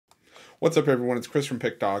What's up, everyone? It's Chris from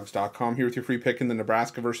Pickdawgz.com here with your free pick in the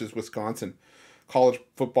Nebraska versus Wisconsin college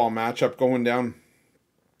football matchup going down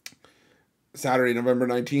Saturday, November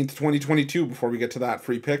 19th, 2022. Before we get to that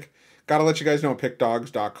free pick, gotta let you guys know,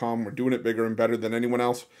 Pickdawgz.com, we're doing it bigger and better than anyone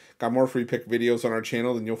else. Got more free pick videos on our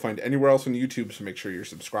channel than you'll find anywhere else on YouTube, so make sure you're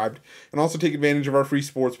subscribed. And also take advantage of our free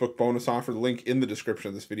Sportsbook bonus offer, the link in the description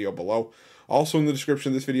of this video below. Also in the description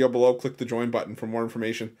of this video below, click the join button for more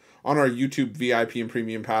information on our YouTube VIP and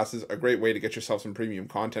premium passes, a great way to get yourself some premium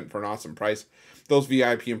content for an awesome price. Those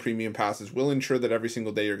VIP and premium passes will ensure that every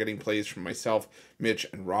single day you're getting plays from myself, Mitch,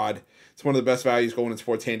 and Rod. It's one of the best values going in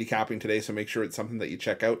sports handicapping today, so make sure it's something that you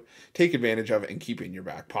check out, take advantage of, and keep in your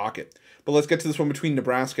back pocket. But let's get to this one between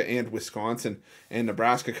Nebraska and Wisconsin. And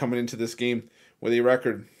Nebraska coming into this game with a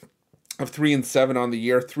record of 3-7 on the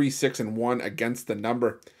year, 3-6-1 against the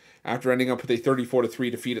number, after ending up with a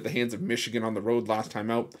 34-3 defeat at the hands of Michigan on the road last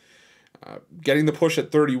time out. Getting the push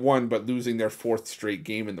at 31, but losing their fourth straight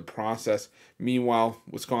game in the process. Meanwhile,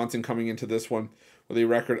 Wisconsin coming into this one with a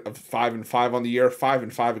record of 5-5 on the year,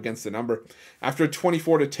 5-5 against the number, after a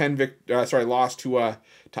 24-10 loss to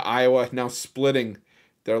Iowa. Now splitting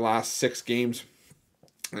their last 6 games,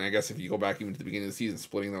 and I guess if you go back even to the beginning of the season,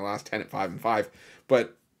 splitting their last 10 at 5-5,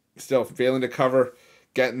 but still failing to cover,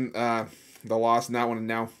 getting the loss in that one, and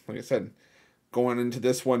now, like I said, going into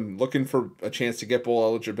this one, looking for a chance to get bowl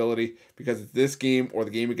eligibility, because it's this game or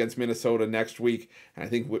the game against Minnesota next week. And I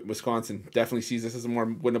think Wisconsin definitely sees this as a more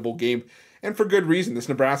winnable game, and for good reason. This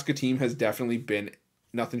Nebraska team has definitely been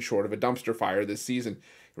nothing short of a dumpster fire this season.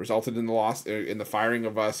 It resulted in the loss, in the firing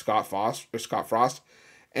of Scott Frost,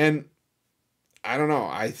 and I don't know.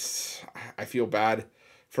 I feel bad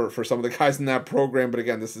for some of the guys in that program, but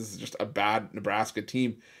again, this is just a bad Nebraska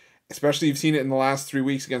team. Especially you've seen it in the last 3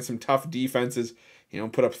 weeks against some tough defenses. You know,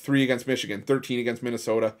 put up 3 against Michigan, 13 against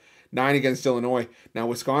Minnesota, 9 against Illinois. Now,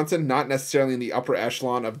 Wisconsin, not necessarily in the upper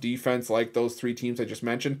echelon of defense like those 3 teams I just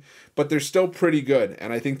mentioned, but they're still pretty good.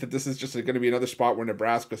 And I think that this is just going to be another spot where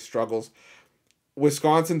Nebraska struggles.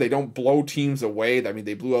 Wisconsin, they don't blow teams away. I mean,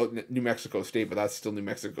 they blew out New Mexico State, but that's still New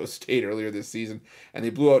Mexico State earlier this season. And they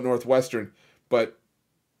blew out Northwestern, but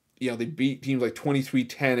you know, they beat teams like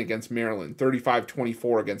 23-10 against Maryland,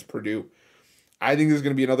 35-24 against Purdue. I think this is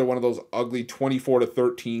going to be another one of those ugly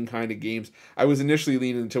 24-13 kind of games. I was initially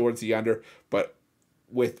leaning towards the under, but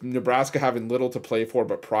with Nebraska having little to play for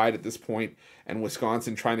but pride at this point, and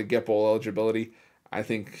Wisconsin trying to get bowl eligibility, I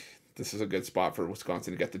think this is a good spot for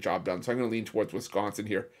Wisconsin to get the job done. So I'm going to lean towards Wisconsin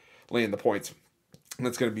here, laying the points. And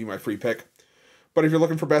that's going to be my free pick. But if you're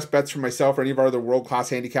looking for best bets from myself or any of our other world-class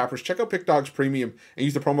handicappers, check out Pick Dawgz Premium and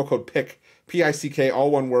use the promo code PICK, P-I-C-K,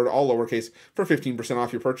 all one word, all lowercase, for 15%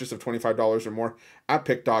 off your purchase of $25 or more at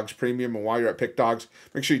Pick Dawgz Premium. And while you're at Pick Dawgz,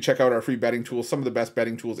 make sure you check out our free betting tools, some of the best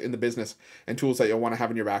betting tools in the business, and tools that you'll want to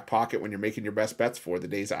have in your back pocket when you're making your best bets for the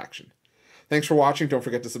day's action. Thanks for watching. Don't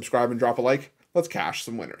forget to subscribe and drop a like. Let's cash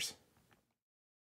some winners.